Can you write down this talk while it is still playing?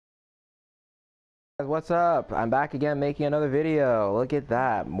What's up? I'm back again making another video. Look at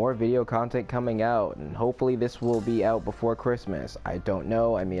that. More video content coming out, and hopefully this will be out before Christmas. I don't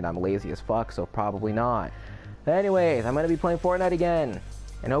know. I mean, I'm lazy as fuck, so probably not. Anyways, I'm going to be playing Fortnite again,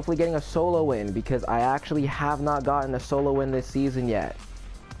 and hopefully getting a solo win, because I actually have not gotten a solo win this season yet.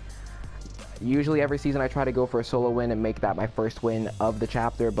 Usually every season I try to go for a solo win and make that my first win of the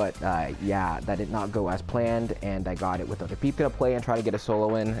chapter, but yeah, that did not go as planned, and I got it with other people to play and try to get a solo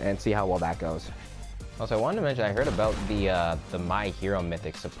win and see how well that goes. Also, I wanted to mention, I heard about the My Hero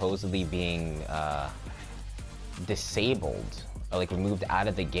mythic supposedly being disabled, or like removed out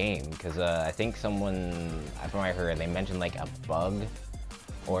of the game, because I think from what I heard, they mentioned like a bug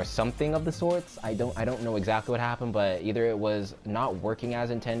or something of the sorts. I don't know exactly what happened, but either it was not working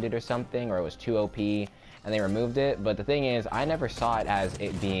as intended or something, or it was too OP and they removed it. But the thing is, I never saw it as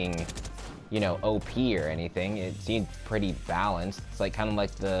it being, you know, OP or anything. It seemed pretty balanced. It's like kind of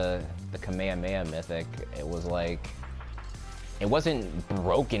like the Kamehameha mythic. It was like, it wasn't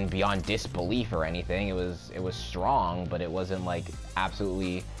broken beyond disbelief or anything. It was strong, but it wasn't like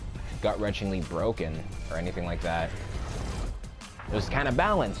absolutely gut-wrenchingly broken or anything like that. It was kind of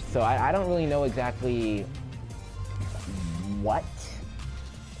balanced, so I don't really know exactly what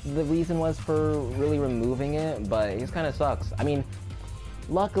the reason was for really removing it, but it just kind of sucks. I mean,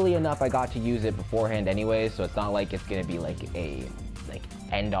 luckily enough, I got to use it beforehand anyway, so it's not like it's gonna be like a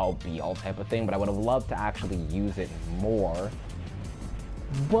end-all be-all type of thing, but I would have loved to actually use it more.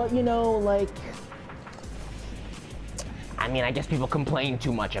 But you know, like, I mean, I guess people complain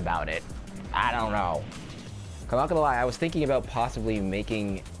too much about it. I don't know. I'm not gonna lie, I was thinking about possibly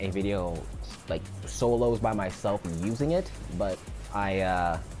making a video like solos by myself using it, but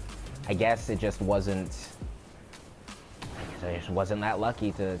I guess it just wasn't. I just wasn't that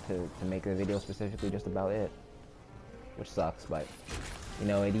lucky to make a video specifically just about it, which sucks. But you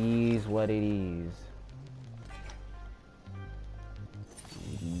know, it is what it is.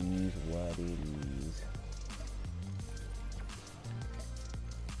 It is what it is.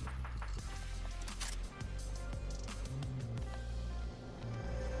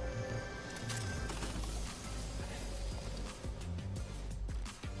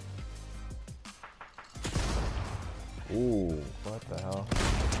 Ooh, what the hell?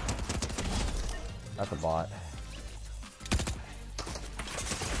 That's a bot.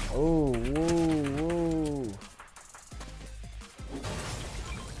 Ooh, woo, woo.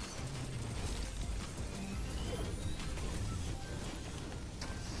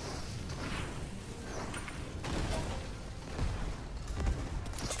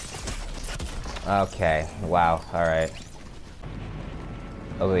 Okay, wow, alright.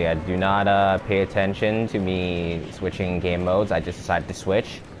 Oh yeah, do not pay attention to me switching game modes. I just decided to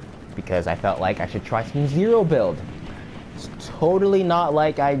switch because I felt like I should try some Zero build. It's totally not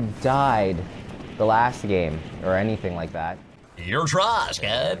like I died the last game or anything like that. Your trust,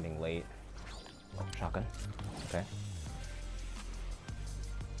 kid. Getting late. Oh, shotgun. Okay.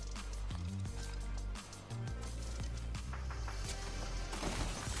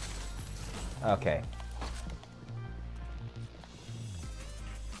 Okay.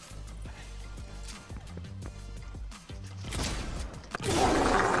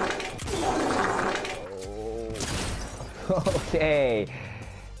 Okay.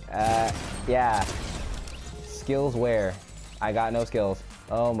 Yeah. Skills where? I got no skills.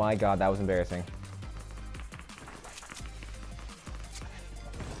 Oh my god, that was embarrassing.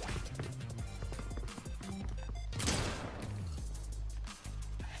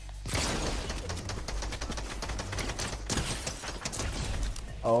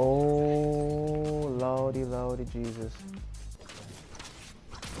 Oh, lordy Jesus.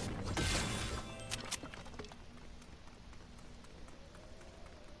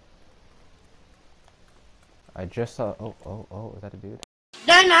 I just saw. Oh, is that a dude?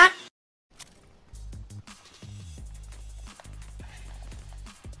 They're not.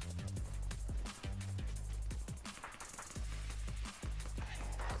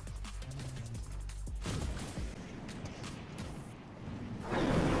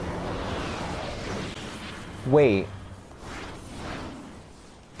 Wait.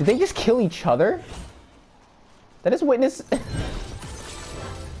 Did they just kill each other? That is witness.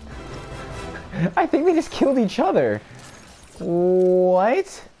 I think they just killed each other.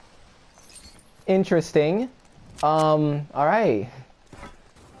 What? Interesting. Alright.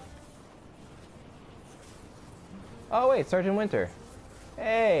 Oh wait, Sergeant Winter.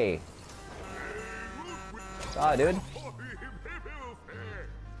 Hey. Saw, dude.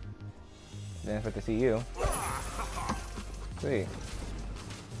 Didn't expect to see you. Sweet.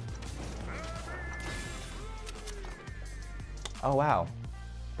 Oh wow.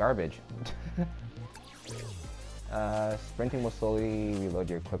 Garbage. Sprinting will slowly reload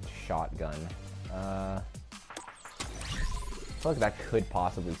your equipped shotgun. I feel like that could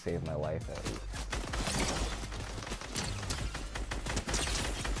possibly save my life at least.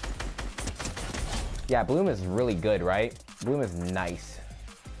 Yeah, Bloom is really good, right? Bloom is nice.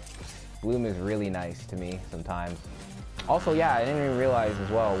 Bloom is really nice to me sometimes. Also, yeah, I didn't even realize as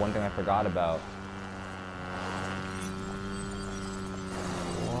well, one thing I forgot about.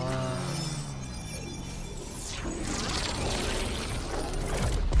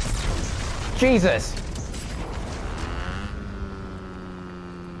 Jesus!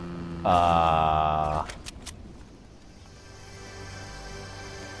 Oh.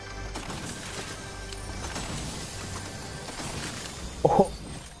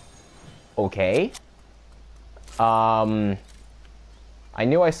 Okay. I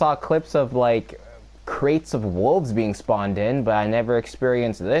knew I saw clips of, like, crates of wolves being spawned in, but I never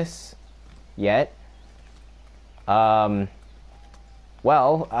experienced this yet.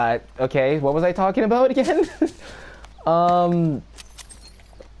 Well, okay, what was I talking about again?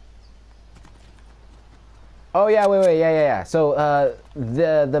 Oh yeah, wait, yeah. So,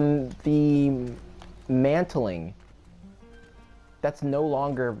 the mantling, that's no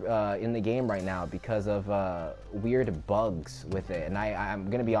longer in the game right now because of weird bugs with it. And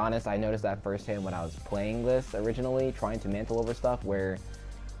I'm gonna be honest, I noticed that firsthand when I was playing this originally, trying to mantle over stuff, where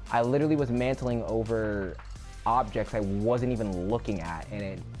I literally was mantling over objects I wasn't even looking at, and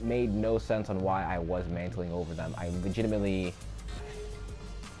it made no sense on why I was mantling over them. I legitimately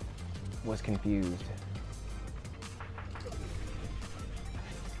was confused.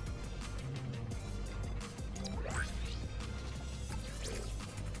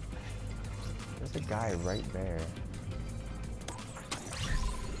 There's a guy right there.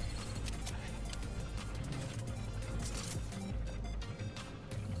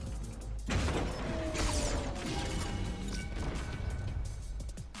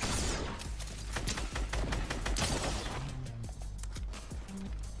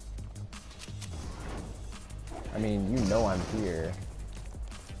 I mean, you know I'm here.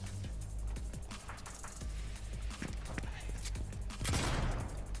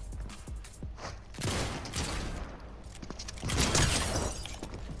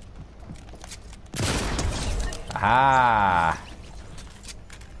 Ah,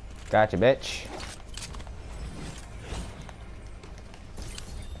 gotcha, bitch.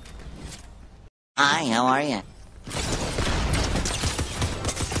 Hi, how are you?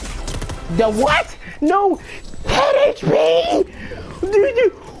 The what? No! 10 HP!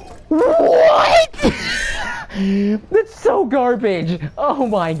 Dude, what? That's so garbage! Oh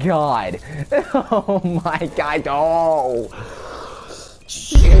my god! Oh my god! Oh!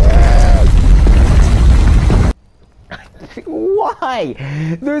 Shit! Why?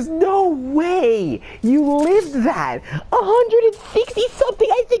 There's no way you lived that! 160 something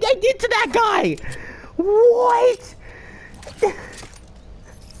I think I did to that guy! What?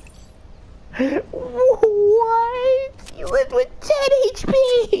 What? You lived with 10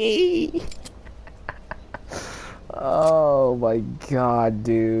 HP! Oh my god,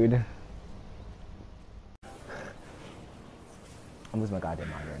 dude. I'm losing my goddamn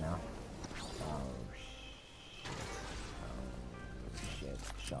mind right now. Oh shit.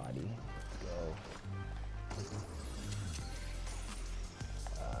 Shoddy. Let's go.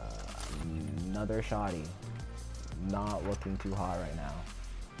 Another shoddy. Not looking too hot right now.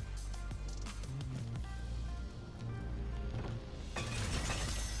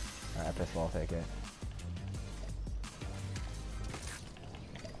 Alright, pistol, I'll take it.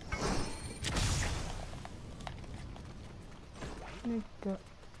 Nigga.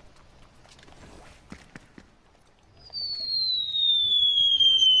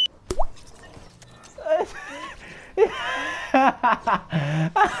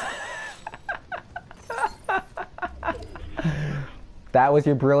 That was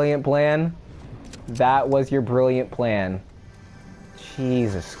your brilliant plan? That was your brilliant plan.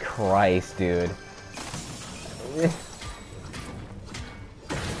 Jesus Christ, dude.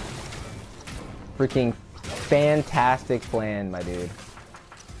 Freaking fantastic plan, my dude.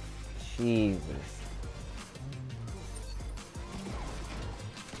 Jesus.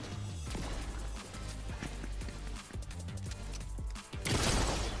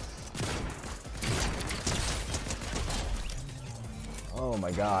 Oh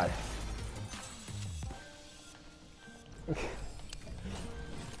my god.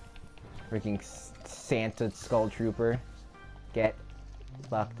 Freaking Santa Skull Trooper. Get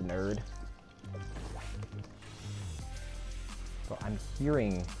fucked, nerd. Bro, I'm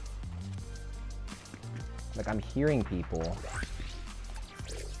hearing... Like, I'm hearing people.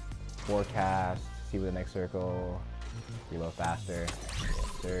 Forecasts. See with the next circle. Reload faster.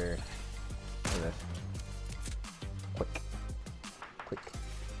 Yes, sir. Look at this.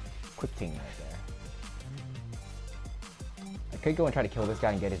 Quick ting right there. I could go and try to kill this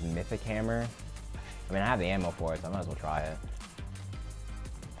guy and get his mythic hammer. I mean, I have the ammo for it, so I might as well try it.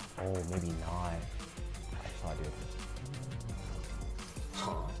 Oh, maybe not. I saw, dude.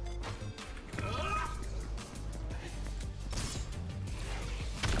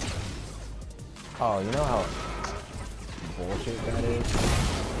 Oh, you know how bullshit that is?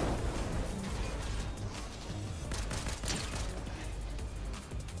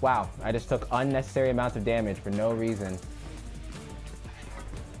 Wow, I just took unnecessary amounts of damage for no reason.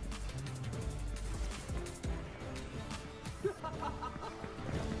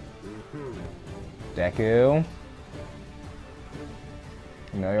 Deku.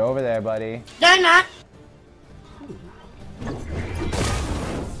 I know you're over there, buddy. They're not.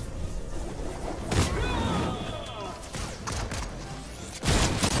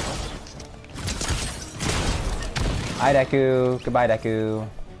 Hi, Deku. Goodbye, Deku.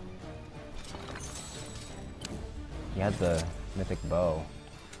 He has the mythic bow.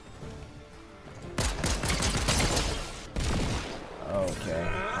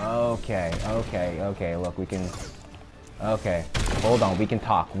 Okay. Look, we can... Okay. Hold on. We can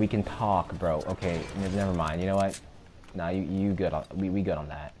talk, bro. Okay. Never mind. You know what? Nah, you good. We good on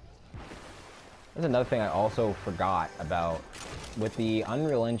that. There's another thing I also forgot about. With the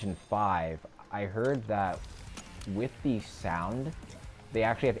Unreal Engine 5, I heard that with the sound, they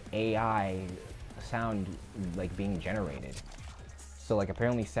actually have AI sound like being generated. So like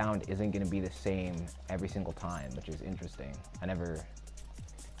apparently sound isn't gonna be the same every single time, which is interesting. I never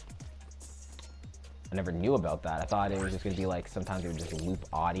knew about that. I thought it was just gonna be like sometimes it would just loop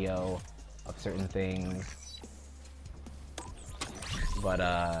audio of certain things. But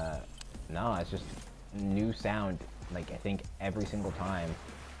no, it's just new sound, like I think every single time.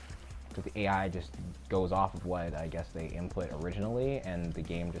 Because the AI just goes off of what I guess they input originally, and the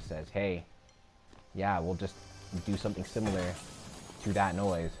game just says, hey, yeah, we'll just do something similar to that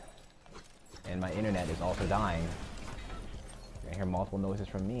noise. And my internet is also dying. You're gonna hear multiple noises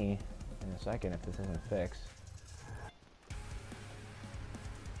from me in a second if this isn't fixed.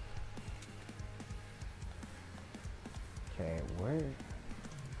 Okay, where'd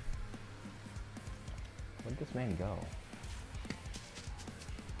this man go?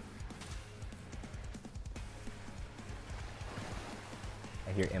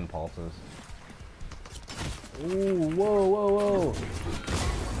 I hear impulses. Ooh, whoa.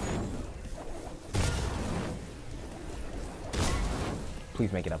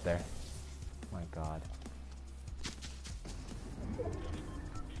 Please make it up there. My God.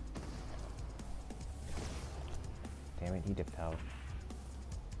 Damn it, he dipped out.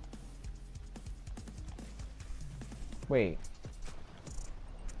 Wait.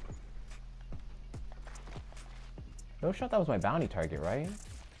 No shot that was my bounty target, right?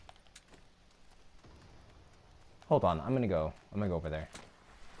 Hold on, I'm gonna go over there.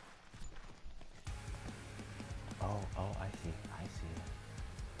 Oh, I see,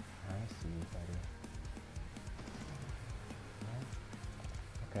 buddy.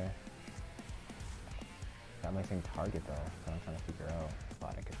 Okay. Got my same target though, so I'm trying to figure out.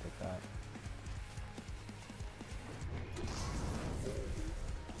 Thought I could take that.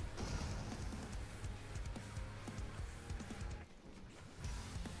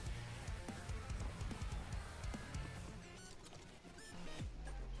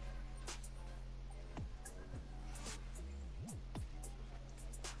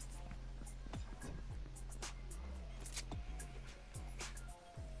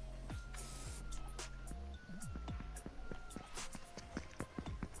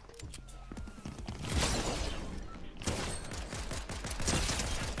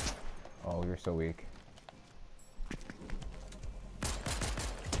 Oh, you're so weak.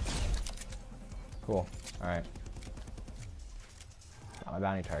 Cool. Alright. Not my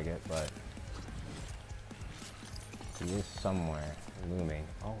bounty target, but he is somewhere looming.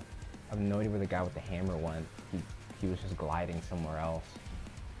 Oh, I have no idea where the guy with the hammer went. He was just gliding somewhere else.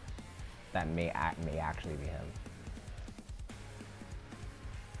 That may actually be him.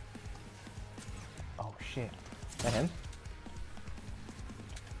 Oh shit. Is that him?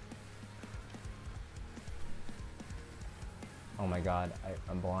 Oh my God,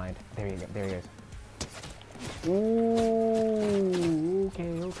 I'm blind. There he is. Ooh,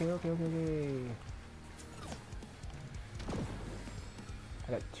 okay. I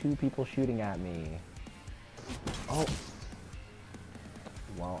got two people shooting at me. Oh.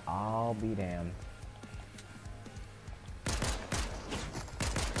 Well, I'll be damned.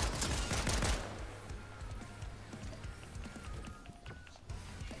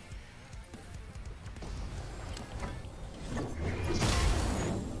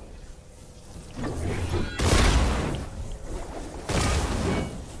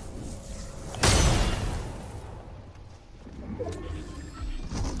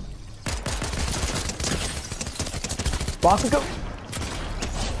 Bakugo!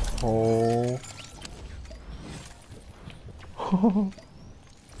 Oh.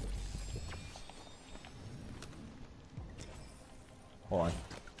 Hold on.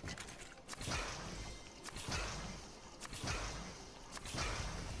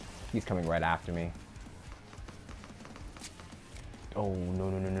 He's coming right after me. Oh, no,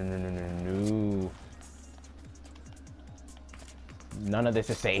 no, no, no, no, no, no, no. None of this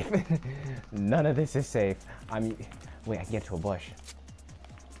is safe. None of this is safe. Wait, I can get to a bush.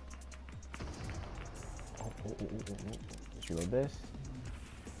 Let's reload this.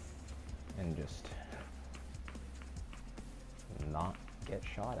 And just not get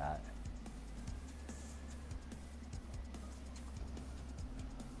shot at.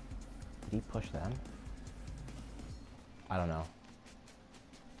 Did he push them? I don't know.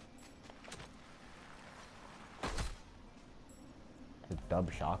 There's a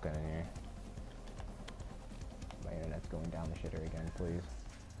dub shotgun in here. My internet's going down the shitter again, please.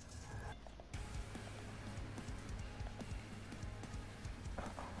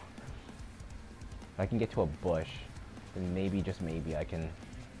 If I can get to a bush, then maybe, just maybe, I can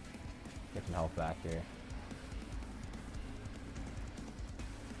get some health back here.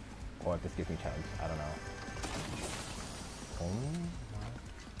 Or if this gives me chugs, I don't know. Oh my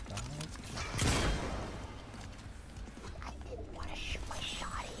god. I didn't want to shoot my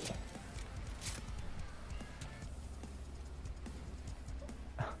shotty.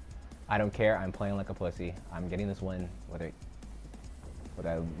 I don't care, I'm playing like a pussy. I'm getting this win, whether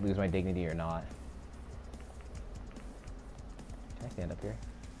I lose my dignity or not. Can I stand up here?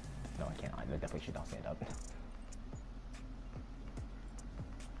 No, I can't. I definitely should not stand up.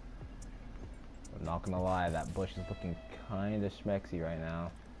 I'm not gonna lie, that bush is looking kinda schmexy right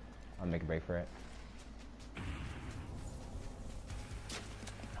now. I'll make a break for it.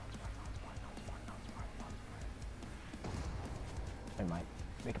 I might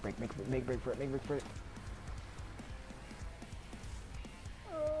make a break, make a break for it.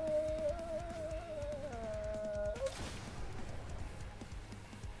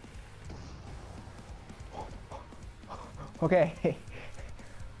 Okay.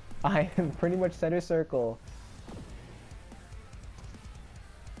 I am pretty much center circle.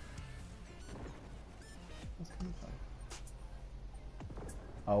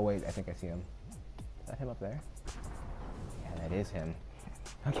 Oh wait, I think I see him. Is that him up there? Yeah, that is him.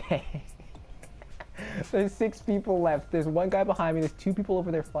 Okay. There's 6 people left. There's 1 guy behind me. There's 2 people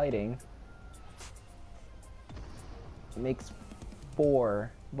over there fighting. It makes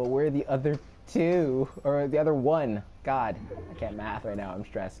 4. But where are the other 2? Or the other 1? God, I can't math right now. I'm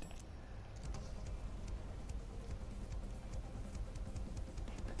stressed.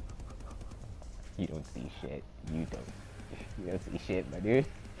 You don't see shit. You don't see shit, my dude.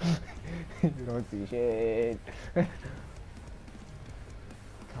 You don't see shit. God,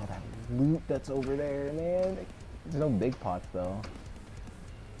 that loot that's over there, man. There's no big pots, though.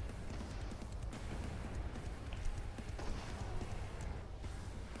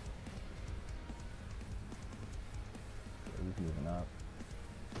 He's moving up.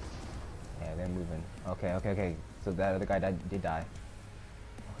 Yeah, they're moving. Okay. So that other guy did die.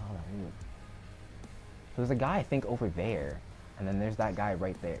 Oh, that loot. So there's a guy, I think, over there. And then there's that guy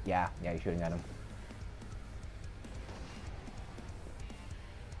right there. Yeah, you're shooting at him.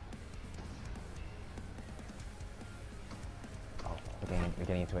 Oh, they're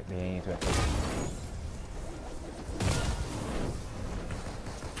getting into it.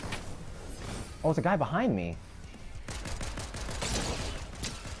 Oh, it's a guy behind me.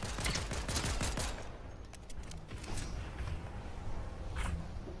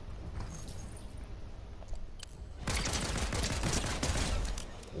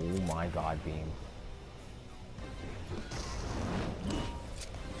 Oh my god, Beam.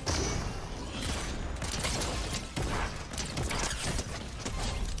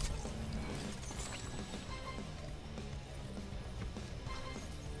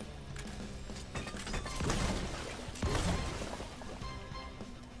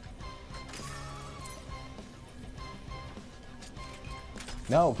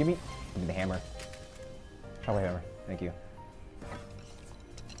 No, give me the hammer. Shovel hammer. Thank you.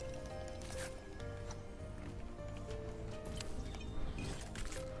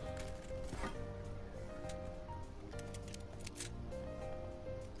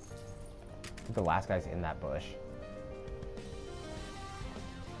 I think the last guy's in that bush.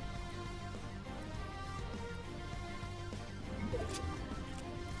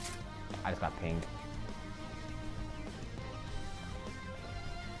 I just got pinged.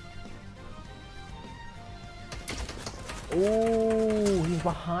 Oh, he's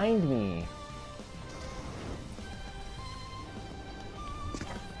behind me.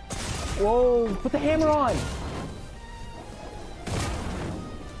 Whoa, put the hammer on!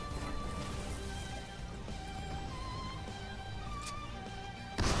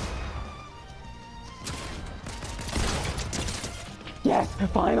 Yes,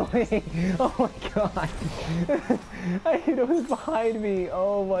 finally! Oh my god! It was behind me!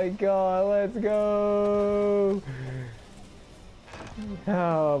 Oh my god, let's go!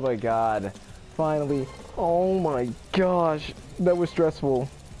 Oh my god. Finally. Oh my gosh. That was stressful.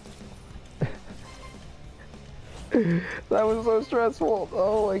 That was so stressful.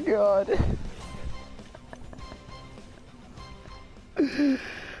 Oh my god.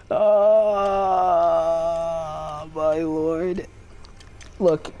 Oh my lord.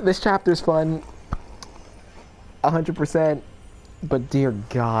 Look, this chapter's fun. 100%. But dear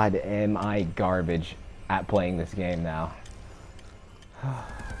god, am I garbage at playing this game now.